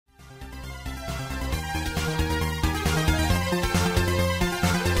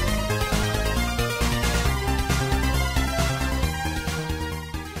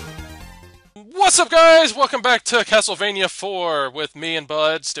What's up, guys? Welcome back to Castlevania 4 with me and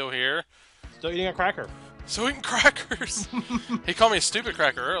Bud still here. Still eating a cracker. So eating crackers. He called me a stupid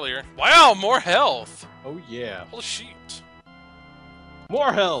cracker earlier. Wow, more health. Oh yeah. Holy shit.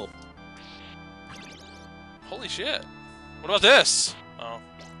 More health. Holy shit. What about this? Oh.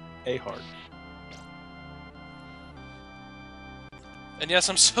 A heart. And yes,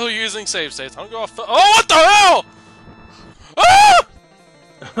 I'm still using save states. I don't go off the— Oh, what the hell? Ah!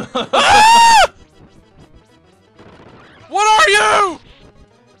 Ah! What are you?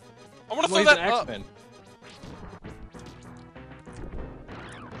 I want to throw that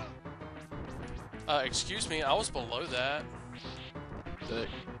up. Excuse me, I was below that. That's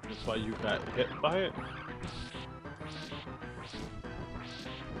why you got hit by it?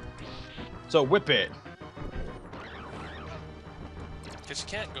 So whip it! Because you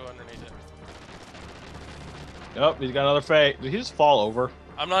can't go underneath it. Oh, he's got another fate. Did he just fall over?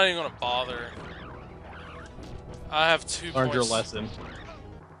 I'm not even gonna bother. I have 2 Learned points. your lesson.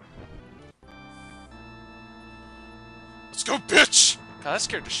 Let's go, bitch! God, that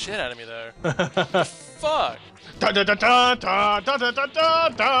scared the shit out of me, though. The fuck? Da da da da da da da da da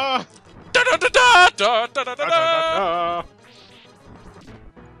da Da da da da da da da da.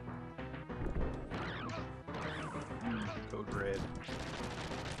 Code red.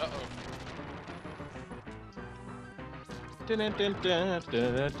 Uh-oh.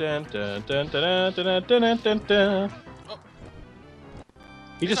 Oh.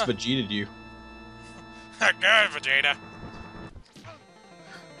 He just Vegeta'd you. Good, Vegeta.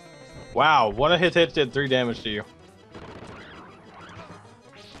 Wow, one of his hits did 3 damage to you.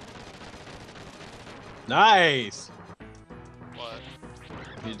 Nice! What?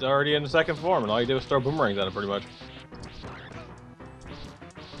 He's already in the second form, and all you did was throw boomerangs at him, pretty much.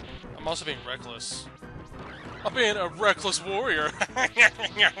 I'm also being reckless. I'm being a reckless warrior. Is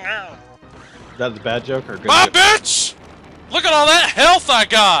that a bad joke or a good My joke? bitch! Look at all that health I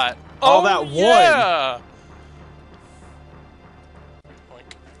got! All oh, that one. Yeah!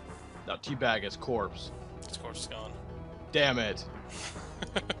 Oink. Now teabag his corpse. His corpse is gone. Damn it.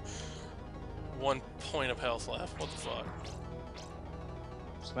 1 point of health left. What the fuck?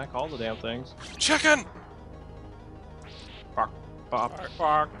 Smack all the damn things. Chicken! Bark, bark,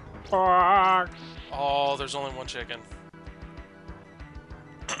 bark, bark. Oh, there's only 1 chicken.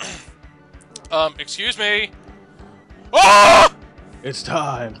 Excuse me. Oh! It's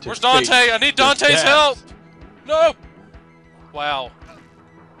time to Where's Dante? I need Dante's death. help! No! Wow.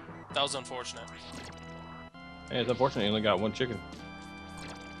 That was unfortunate. Hey, it's unfortunate you only got 1 chicken.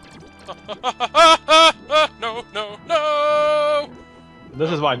 No, no, no!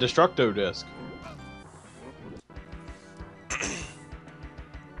 This is my Destructo disc.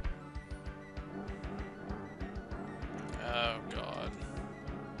 Oh, God.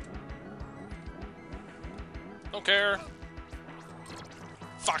 Don't care.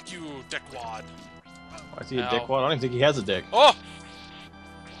 Fuck you, dickwad. I see a Ow. dickwad. I don't even think he has a dick. Oh!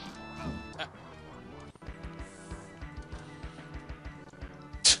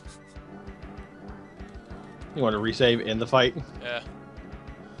 You want to resave in the fight? Yeah.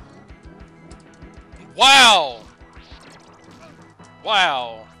 Wow!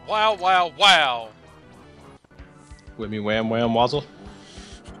 Wow. Wow, wow, wow. With me, wham wham wazzle.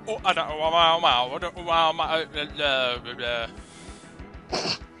 Oh, I don't— wow, wow, wow,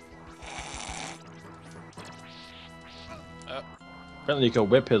 Apparently you can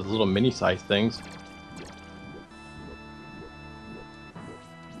whip his little mini-sized things.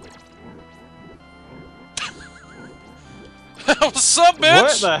 What's up, bitch?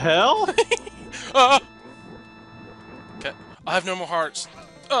 What the hell? Okay, I have no more hearts.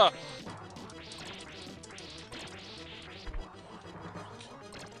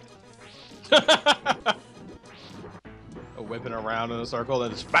 Whipping around in a circle,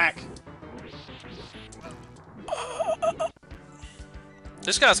 then it's back.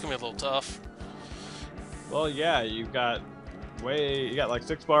 This guy's gonna be a little tough. Well, yeah, you got like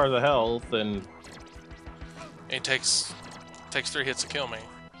 6 bars of health, and It takes 3 hits to kill me.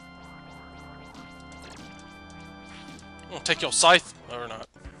 I'm gonna take your scythe or not.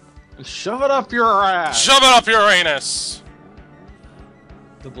 shove it up your ass. Shove it up your anus.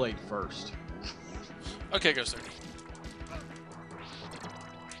 The blade first. Okay, goes 30.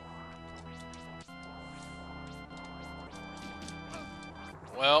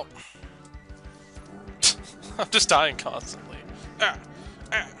 Well, I'm just dying constantly.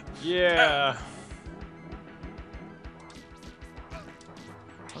 Yeah.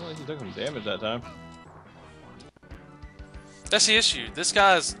 I don't think he took some damage that time. That's the issue. This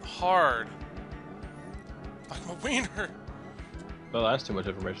guy's hard. Like my wiener. Well, that's too much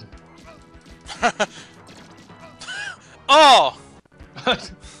information. Oh!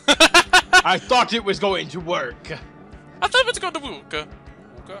 I thought it was going to work. I thought it was going to work.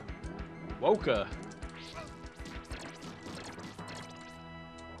 Woka.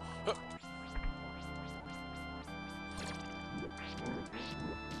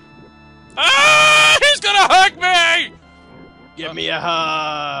 Ah! He's gonna hug me! Give me a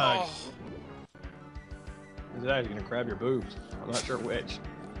hug. Oh. Is that gonna grab your boobs? I'm not sure which.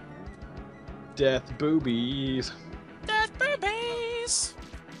 Death boobies. Death boobies!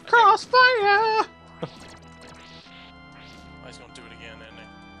 Crossfire! Oh, he's gonna do it again, isn't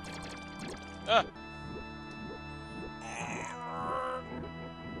he? Ah!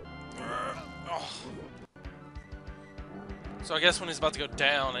 Oh. So I guess when he's about to go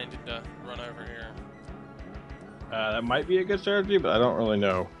down, I need to run over here. That might be a good strategy, but I don't really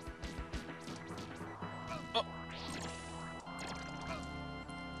know. Oh.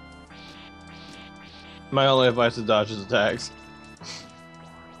 My only advice is dodge his attacks.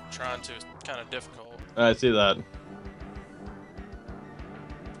 Trying to. It's kind of difficult. I see that.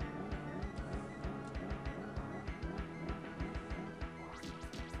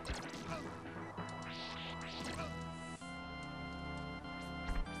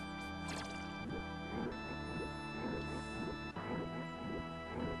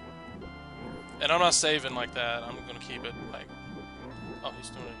 And I'm not saving like that. I'm gonna keep it like. Oh,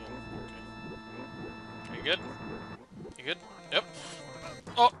 he's doing it again. Okay. Are you good? You good? Yep.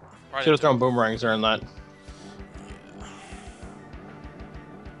 Oh! Right. Should have thrown boomerangs during that. Yeah.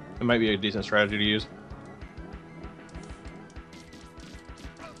 It might be a decent strategy to use.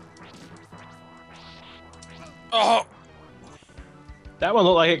 Oh! That one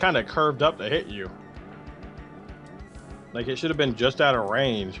looked like it kind of curved up to hit you. Like it should have been just out of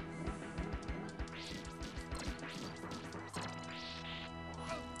range.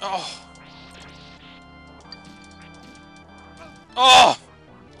 Oh! Oh!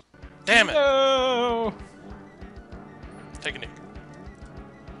 Damn it! No! Take a knee.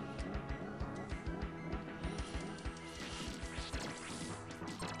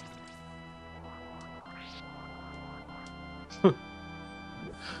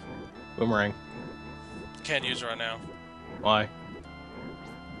 Boomerang. Can't use it right now. Why?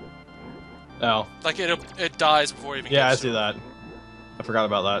 Oh. Like it dies before it even Yeah, I gets see to it. that. I forgot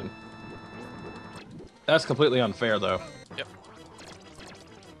about that. That's completely unfair, though. Yep.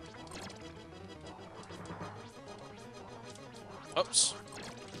 Oops.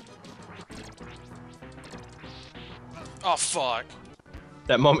 Oh, fuck.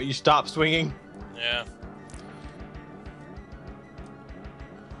 That moment you stop swinging. Yeah.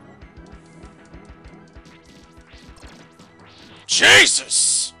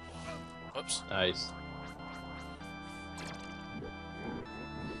 Jesus! Oops. Nice.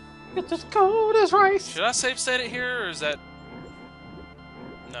 It's as cold as rice. Should I save state it here, or is that...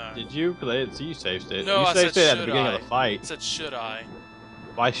 No. Did you? Because I didn't see you save state. No, you I saved said state at the should beginning I. of the fight. It said, should I?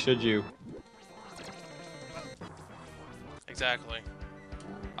 Why should you? Exactly.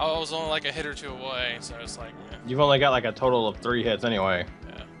 I was only like a hit or two away, so it's like, eh. You've only got like a total of 3 hits anyway.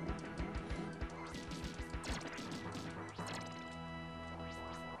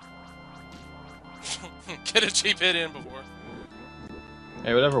 Yeah. Get a cheap hit in before.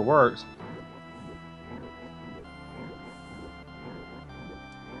 Hey, whatever works.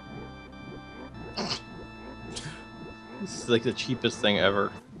 This is like the cheapest thing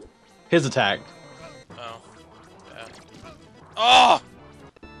ever. His attack. Oh. Yeah. Oh!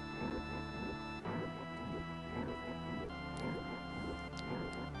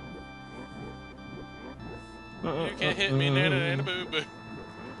 You can't hit me, nana, boo boo.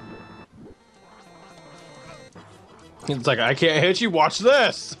 It's like, I can't hit you, watch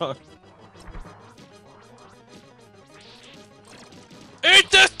this! Eat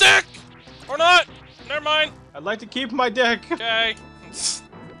this dick! Or not! Never mind. I'd like to keep my dick. Okay.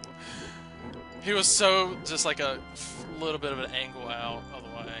 He was so just like a little bit of an angle out of the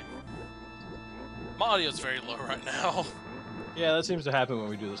way. My audio's very low right now. Yeah, that seems to happen when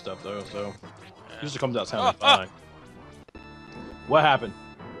we do this stuff, though, so... Yeah. Usually comes out sounding fine. What happened?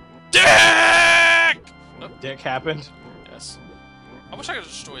 Dick! Oh, Dick happened? yes. I wish I could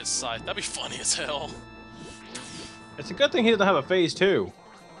destroy his scythe. That'd be funny as hell. It's a good thing he doesn't have a phase 2.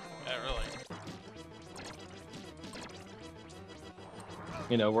 Yeah, really.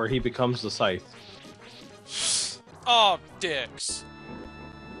 You know, where he becomes the scythe. Oh, dicks.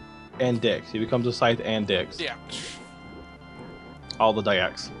 And dicks. He becomes a scythe and dicks. Yeah. All the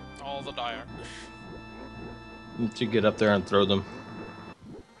dicks. All the dire. You should get up there and throw them.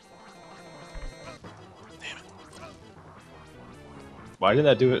 Damn it. Why did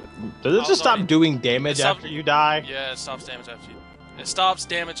that do it? Does it just stop doing damage after you die? Yeah, it stops damage after you... It stops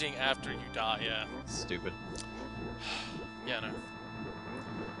damaging after you die, yeah. Stupid. Yeah, no.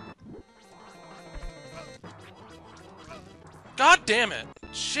 God damn it!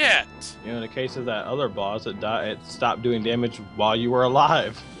 Shit! You know, in the case of that other boss, it stopped doing damage while you were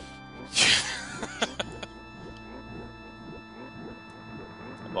alive.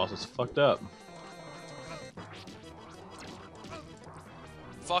 That boss is fucked up.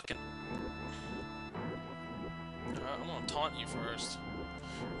 Fucking. I'm gonna taunt you first.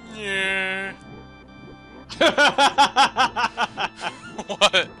 Yeah.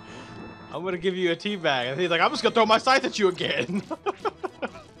 What? I'm gonna give you a teabag. And he's like, I'm just gonna throw my scythe at you again.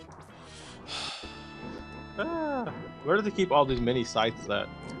 Where do they keep all these mini scythes at?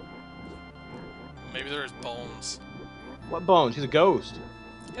 Maybe there's bones. What bones? He's a ghost.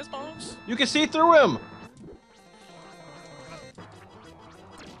 He has bones? You can see through him!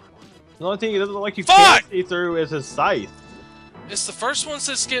 The only thing he doesn't look like you can't see through is his scythe. It's the first ones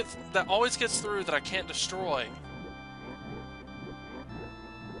that always gets through that I can't destroy.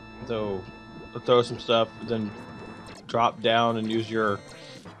 So, throw some stuff, then drop down and use your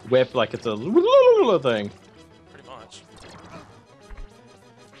whip like it's a thing. Pretty much.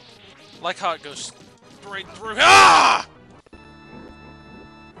 Like how it goes straight through. Ah!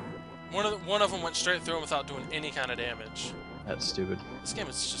 One of them went straight through him without doing any kind of damage. That's stupid. This game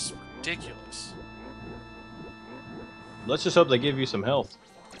is just ridiculous. Let's just hope they give you some health.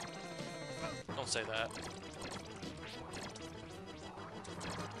 Don't say that.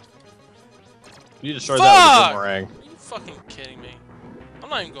 You destroyed that with a boomerang. Are you fucking kidding me? I'm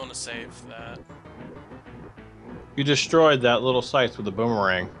not even going to save that. You destroyed that little scythe with a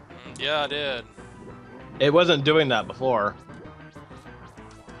boomerang. Yeah, I did. It wasn't doing that before.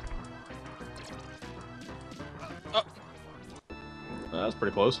 Oh. That was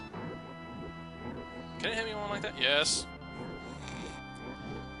pretty close. Can it hit me one like that? Yes.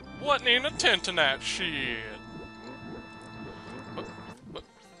 What need a tent in that shit?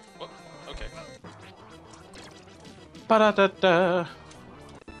 What? Okay. Ba-da-da-da.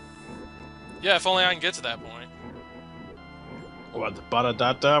 Yeah, if only I can get to that point. What the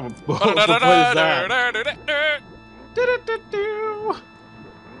ba-da-da-da? What is that? Do-do-do-do.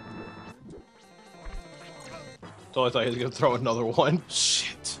 So I thought he was gonna throw another one.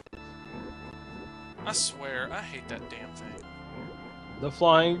 Shit. I swear, I hate that damn thing. The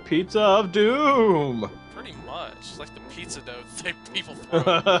flying pizza of doom. Pretty much. It's like the pizza dough thing people throw.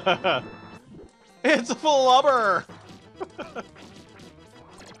 It's a flubber.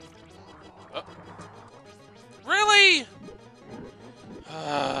 Oh. Really?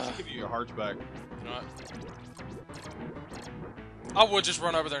 Give you your hearts back. You know what? I would just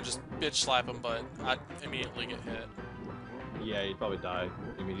run over there and just bitch slap him, but I'd immediately get hit. Yeah, you'd probably die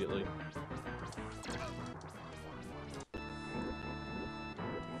immediately.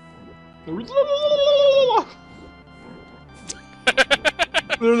 La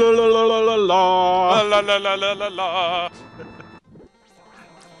la la la la la La la la la la la.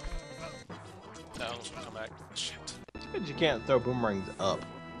 That one's gonna come back. Shit. But you can't throw boomerangs up.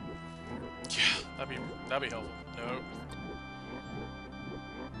 Yeah, that'd be helpful. Nope.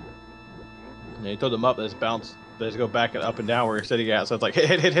 Yeah, you throw them up, they just bounce. They just go back and up and down where you're sitting at. So it's like hit,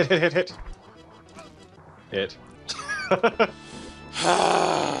 hit, hit, hit, hit, hit, hit.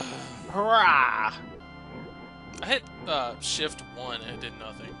 Hurrah! I hit shift 1 and it did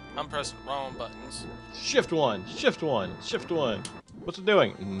nothing. I'm pressing the wrong buttons. Shift 1, shift 1, shift 1. What's it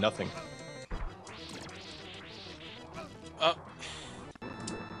doing? Nothing.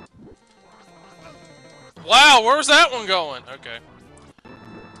 Wow, where's that one going? Okay.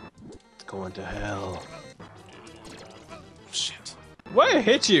 It's going to hell. Shit. What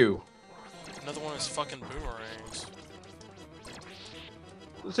hit you? Another one of his fucking boomerangs.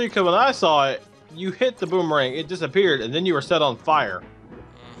 See, because when I saw it, you hit the boomerang, it disappeared, and then you were set on fire.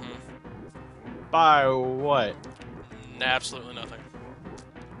 Mm-hmm. By what? Absolutely nothing.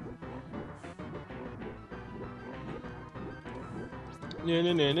 Nah,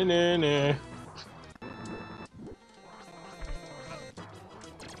 nah, nah, nah, nah.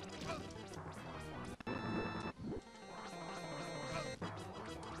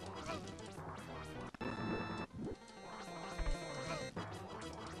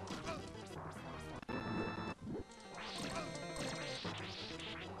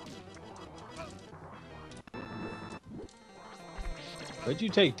 Where'd you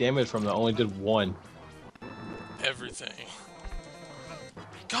take damage from that only did one? Everything.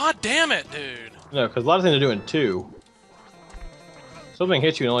 God damn it, dude! No, because a lot of things are doing two. Something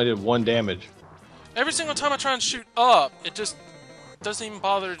hit you and only did one damage. Every single time I try and shoot up, it just doesn't even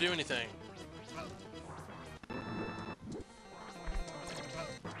bother to do anything.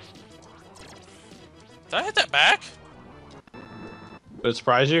 Did I hit that back? Did it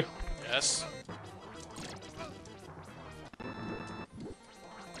surprise you? Yes.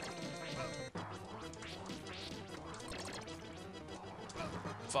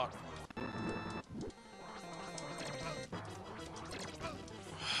 Fuck.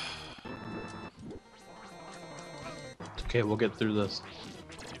 Okay, we'll get through this.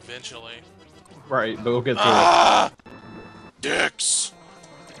 Eventually. Right, but we'll get through Ah! Dicks!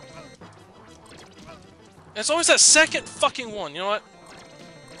 It's always that second fucking one, you know what?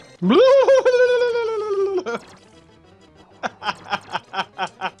 it.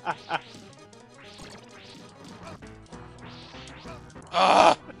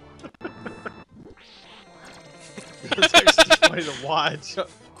 Ah! It's actually funny to watch.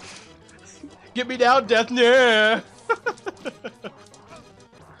 Get me down, Death! Yeah!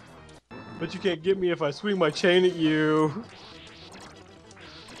 But you can't get me if I swing my chain at you.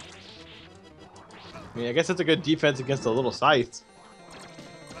 I mean, I guess it's a good defense against the little scythes.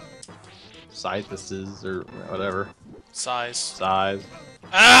 Scythuses, or whatever. Size. Size.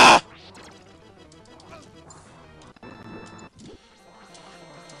 Ah!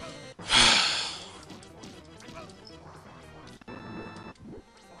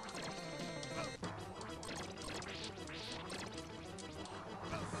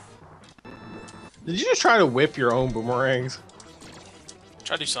 Did you just try to whip your own boomerangs?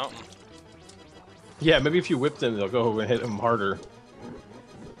 Try to do something. Yeah, maybe if you whip them, they'll go and hit them harder.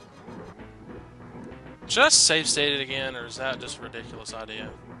 Should I save state it again, or is that just a ridiculous idea?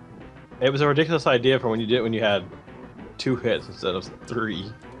 It was a ridiculous idea for when you did it when you had 2 hits instead of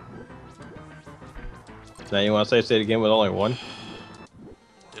 3. Now you want to save state again with only 1?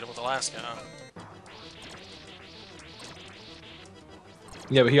 Did it with the last guy.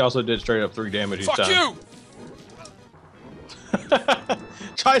 Yeah, but he also did straight up 3 damage each Fuck time. you!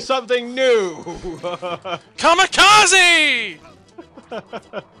 Try something new! Kamikaze!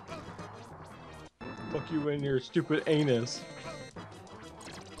 Fuck you in your stupid anus.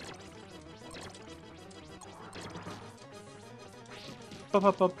 Ba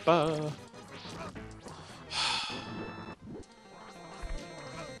ba ba ba.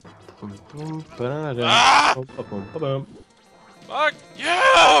 Ah! Fuck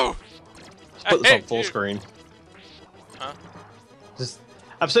you! Put this on hate full you. screen. Huh?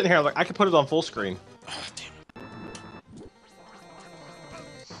 I'm sitting here like I could put it on full screen. Oh, damn it.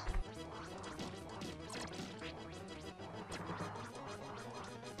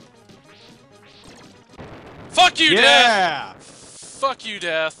 Fuck you, Death! Yeah! Fuck you,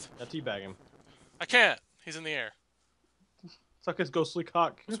 Death. Now teabag him. I can't. He's in the air. Suck his ghostly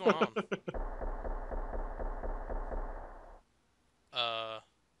cock. What's going on?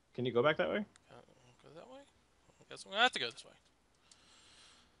 Can you go back that way? Go that way? I guess I'm gonna have to go this way.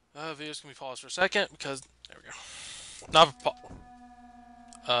 Video's gonna be paused for a second because there we go. Not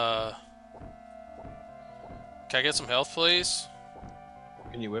can I get some health, please?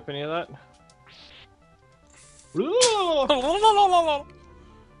 Can you whip any of that?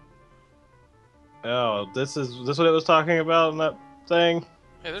 Oh, this what it was talking about in that thing?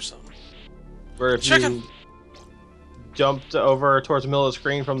 Hey, there's something. Where if Chicken! you jumped over towards the middle of the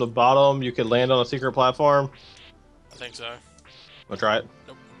screen from the bottom, you could land on a secret platform? I think so. Wanna try it?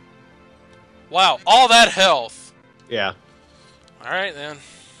 Nope. Wow, all that health! Yeah. Alright then.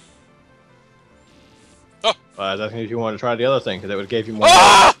 Oh! I was asking if you wanted to try the other thing, because it would have gave you more.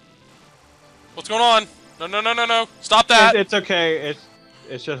 Ah! What's going on? No, no, no, no, no. Stop that! It's okay.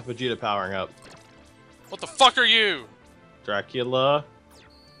 It's just Vegeta powering up. What the fuck are you? Dracula.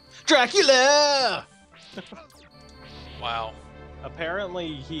 Dracula! Wow.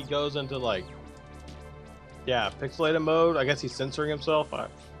 Apparently he goes into like, yeah, pixelated mode. I guess he's censoring himself.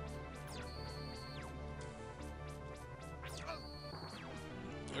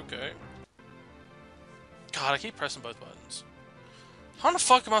 Okay. God, I keep pressing both buttons. How in the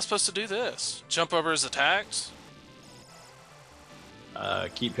fuck am I supposed to do this? Jump over his attacks?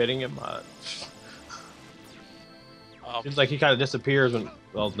 Keep hitting him. Seems like he kind of disappears when.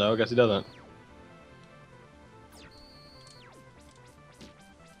 Well, no, I guess he doesn't.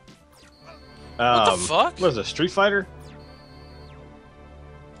 What the fuck? What is this, Street Fighter?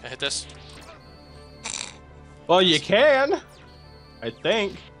 Can I hit this? Well, you can. I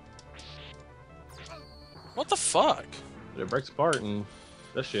think. What the fuck? But it breaks apart and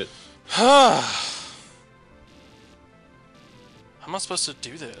that shit. How am I supposed to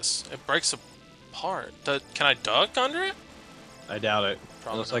do this? It breaks apart. Can I duck under it? I doubt it.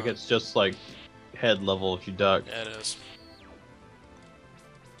 Probably Looks not. like it's just like head level if you duck. Yeah, it is.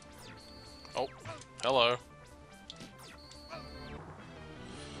 Hello.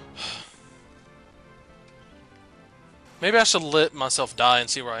 Maybe I should let myself die and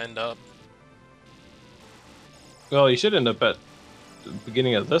see where I end up. Well, you should end up at the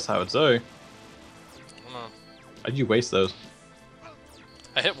beginning of this, I would say. I don't know. Why'd you waste those?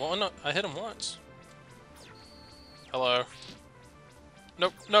 I hit one. I hit him once. Hello.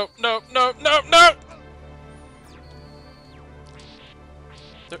 Nope. Nope. Nope. Nope. Nope. Nope.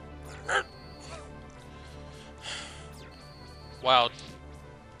 Wow.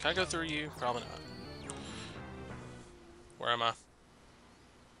 Can I go through you? Probably not. Where am I?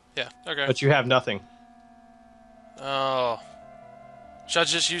 Yeah. Okay. But you have nothing. Oh. Should I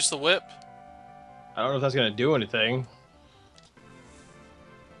just use the whip? I don't know if that's gonna do anything.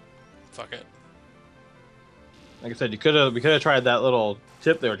 Fuck it. Like I said, we could have tried that little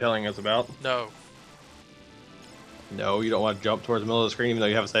tip they were telling us about. No. No, you don't want to jump towards the middle of the screen even though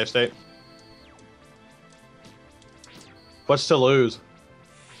you have a save state. What's to lose?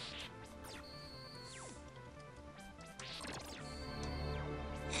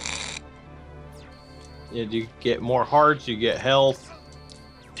 Yeah, you get more hearts, you get health.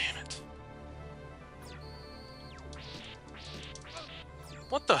 Damn it.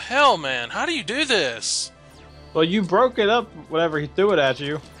 What the hell, man? How do you do this? Well, you broke it up whenever he threw it at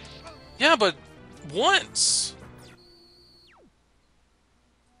you. Yeah, but once.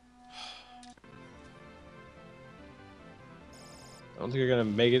 I don't think you're gonna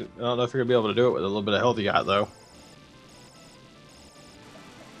make it. I don't know if you're gonna be able to do it with a little bit of health you got, though.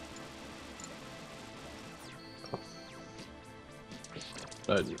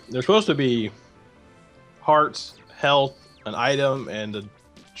 But there's supposed to be hearts, health, an item, and a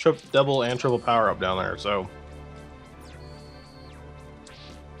double and triple power up down there. So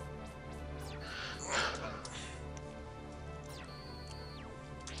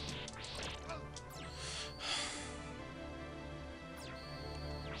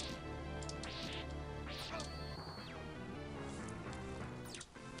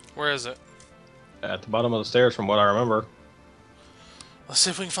Where is it? at the bottom of the stairs, from what I remember, Let's see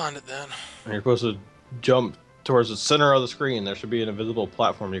if we can find it then. and you're supposed to jump towards the center of the screen. There should be an invisible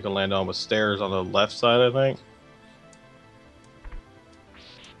platform you can land on with stairs on the left side, I think.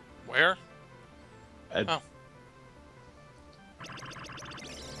 Where? At- Oh.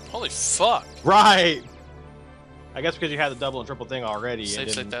 Holy fuck. Right. I guess because you had the double and triple thing already. Save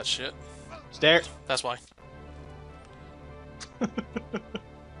and state that shit. Stair. That's why.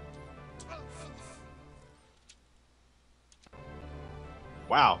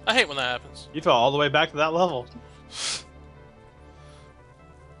 Wow. I hate when that happens. You fell all the way back to that level.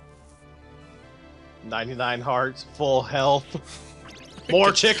 99 hearts, full health,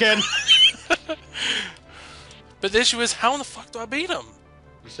 more chicken. But the issue is, how in the fuck do I beat him?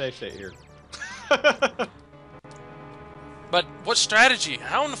 You safe state here. But what strategy?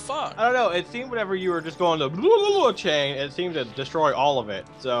 How in the fuck? I don't know. It seemed whenever you were just going to chain, it seemed to destroy all of it.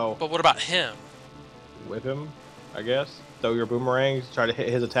 So But what about him? whip him, I guess. Throw your boomerangs, try to hit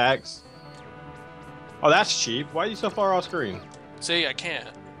his attacks. Oh, that's cheap. Why are you so far off screen? See, I can't.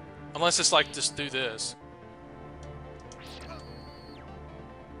 Unless it's like, just do this.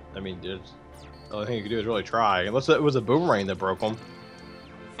 I mean, the only thing you can do is really try. Unless it was a boomerang that broke him.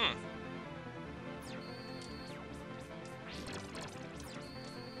 Hmm.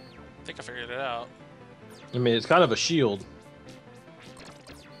 I think I figured it out. I mean, it's kind of a shield.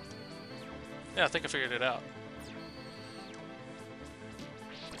 Yeah, I think I figured it out.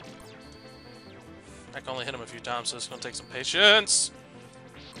 I can only hit him a few times, so it's gonna take some patience.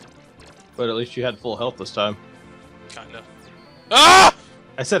 But at least you had full health this time. Kinda. Ah!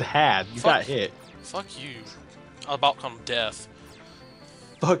 I said had. You got hit. Fuck you. I'll about come death.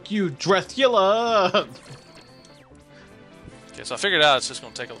 Fuck you, Dracula! Okay, so I figured out it's just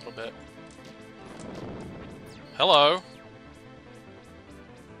gonna take a little bit. Hello.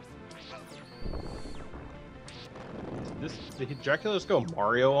 Did Dracula just go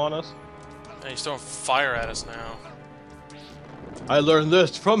Mario on us? And he's throwing fire at us now. I learned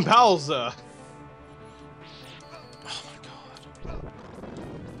this from Bowser. Oh my god.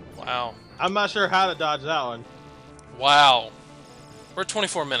 Wow. I'm not sure how to dodge that one. Wow. We're at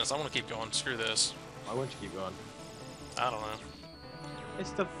 24 minutes. I want to keep going. Screw this. Why wouldn't you keep going? I don't know.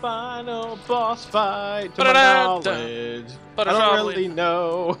 It's the final boss fight, to my Ba-da-da-da. knowledge. I Ba-da-da. don't really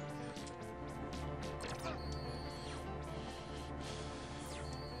know.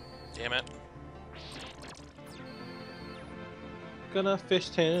 Damn it. Gonna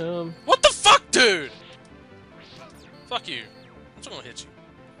fist him. What the fuck, dude? Fuck you. I'm just gonna hit you.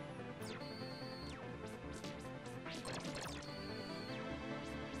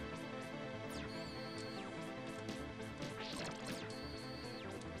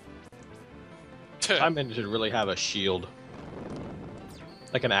 Simon should really have a shield.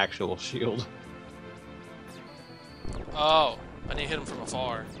 Like an actual shield. Oh, I need to hit him from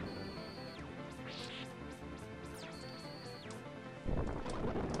afar.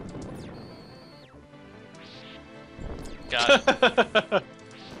 Got it.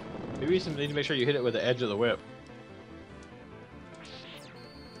 Maybe you need to make sure you hit it with the edge of the whip.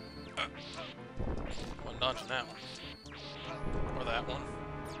 I'm dodging that one. Or that one.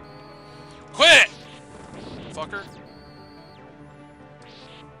 Quit it! Fucker.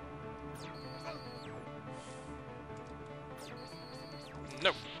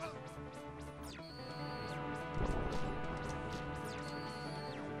 No.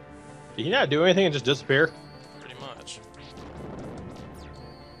 Did he not do anything and just disappear? Pretty much.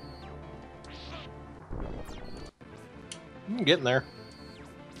 I'm getting there.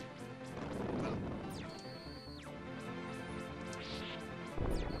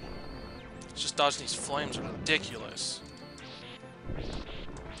 Just dodging these flames are ridiculous.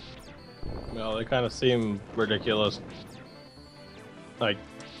 Well, they kind of seem ridiculous. Like,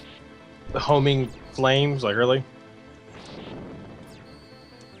 the homing flames, like, really?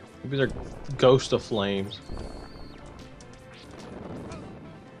 Maybe they're ghost of flames.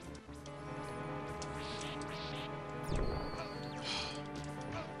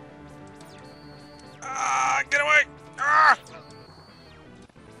 Ah, get away! Ah!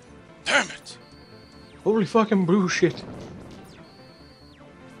 Damn it! Holy fucking bullshit.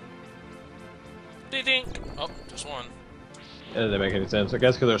 Ding! Oh, just one. That didn't make any sense. I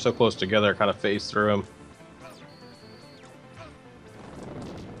guess because they're so close together, it kind of phased through them.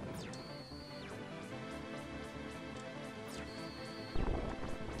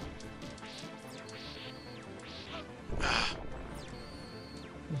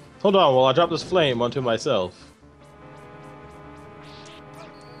 Hold on while I drop this flame onto myself.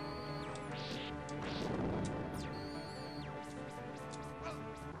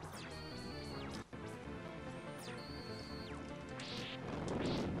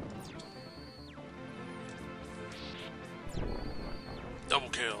 Double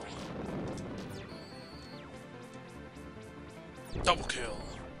kill. Double kill.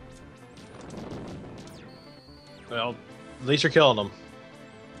 Well, at least you're killing them.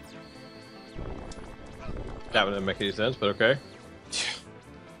 That wouldn't make any sense, but okay.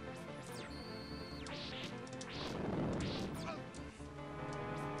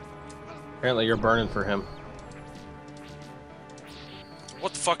 Apparently you're burning for him.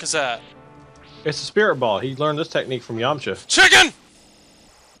 What the fuck is that? It's a spirit ball. He learned this technique from Yamcha. Chicken!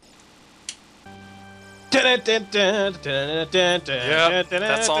 Yep,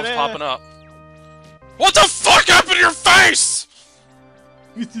 That song's popping up. What the fuck happened to your face?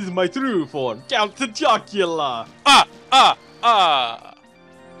 This is my true form, Count Chocula. Ah! Ah! Ah!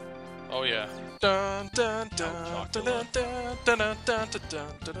 Oh yeah. Dun dun dun dun dun dun dun dun dun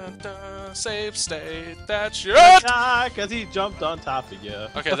dun dun dun. Save state. That's your. Cause he jumped on top of you.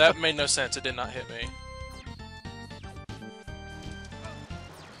 Okay, that made no sense. It did not hit me.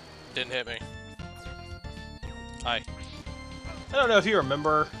 Didn't hit me. Hi. I don't know if you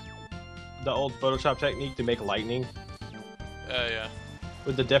remember the old Photoshop technique to make lightning Yeah.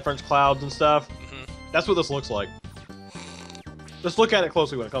 with the difference clouds and stuff. Mm-hmm. That's what this looks like. Just look at it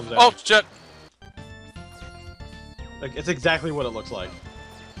closely when it comes out. Oh shit! Like, it's exactly what it looks like.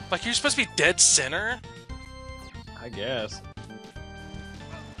 Like you're supposed to be dead center. I guess.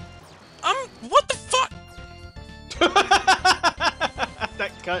 What the fuck?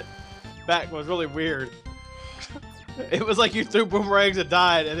 That cut back was really weird. It was like you threw boomerangs and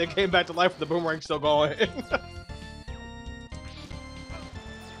died, and then came back to life with the boomerang still going.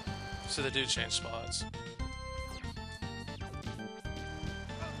 So they do change spots.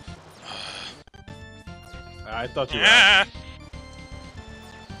 I thought you were. Ah!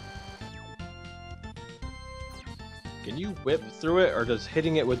 Can you whip through it, or does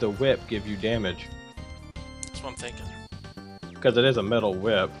hitting it with the whip give you damage? That's what I'm thinking. Because it is a metal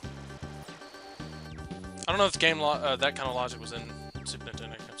whip. I don't know if game that kind of logic was in Super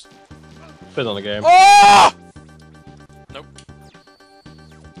Nintendo games. Depends on the game. Oh! Nope.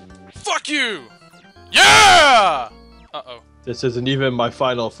 Fuck you! Yeah! Uh-oh. This isn't even my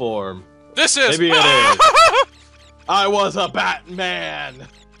final form. This is... Maybe it is. I was a Batman!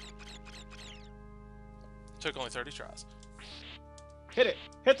 Took only 30 tries. Hit it!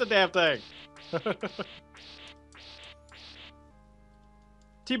 Hit the damn thing!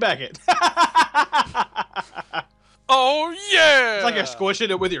 Teabag it! Oh, yeah! It's like you're squishing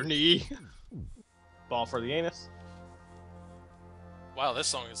it with your knee. Ball for the anus. Wow, this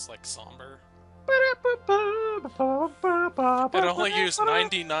song is like somber. It It only used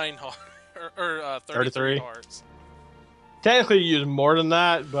 99 33 33. hearts. Technically, you use more than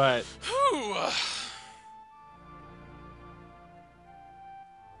that, but Whew.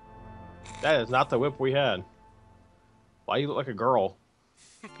 that is not the whip we had. Why you look like a girl?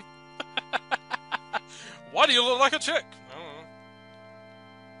 Why do you look like a chick? I don't know.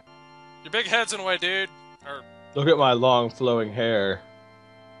 Your big head's in the way, dude. Or Look at my long flowing hair.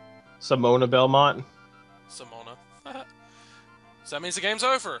 Simona Belmont. Simona. So that means the game's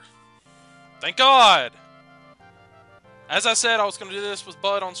over. Thank God. As I said, I was going to do this with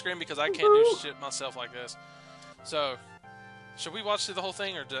Bud on screen because I can't do shit myself like this. So, should we watch through the whole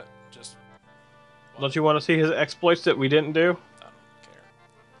thing or just... Don't you want to see his exploits that we didn't do? I don't care.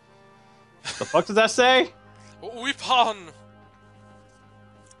 The fuck does that say? Weepon!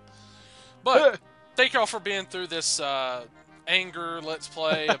 But, thank y'all for being through this anger let's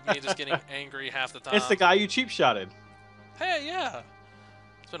play of me just getting angry half the time. It's the guy you cheap shotted. Hey, yeah.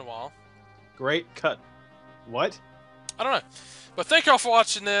 It's been a while. Great cut. What? I don't know. But thank y'all for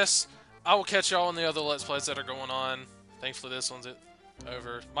watching this. I will catch y'all on the other Let's Plays that are going on. Thankfully, this one's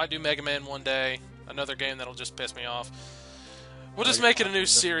over. Might do Mega Man one day. Another game that'll just piss me off. We'll just make it a new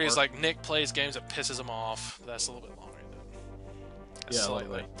series, like Nick plays games that pisses him off. That's a little bit longer. Yeah,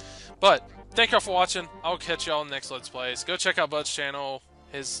 slightly. But thank y'all for watching. I'll catch y'all on the next Let's Plays. Go check out Bud's channel.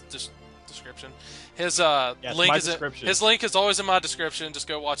 His description. His link is his link is always in my description. Just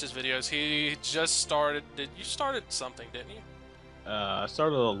go watch his videos. He just started. You started something, didn't you? I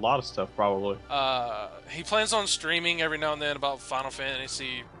started a lot of stuff, probably. He plans on streaming every now and then about Final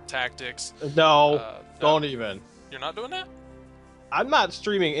Fantasy Tactics. No, don't even. You're not doing that? I'm not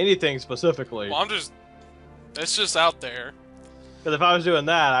streaming anything specifically. Well, it's just out there. Because if I was doing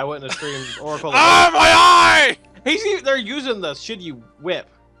that, I wouldn't have streamed Oracle. Ah, my eye! They're using the shitty whip.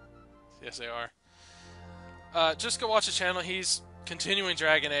 Yes, they are. Just go watch the channel. He's continuing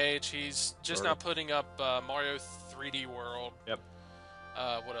Dragon Age. He's just now putting up Mario 3D World. Yep.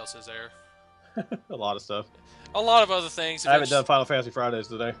 What else is there? A lot of stuff. A lot of other things. I haven't done Final Fantasy Fridays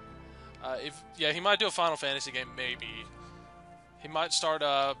today. He might do a Final Fantasy game, maybe. He might start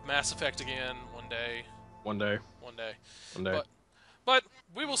Mass Effect again one day. One day. But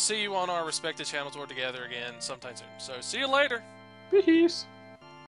we will see you on our respective channels or together again sometime soon. So see you later. Peace.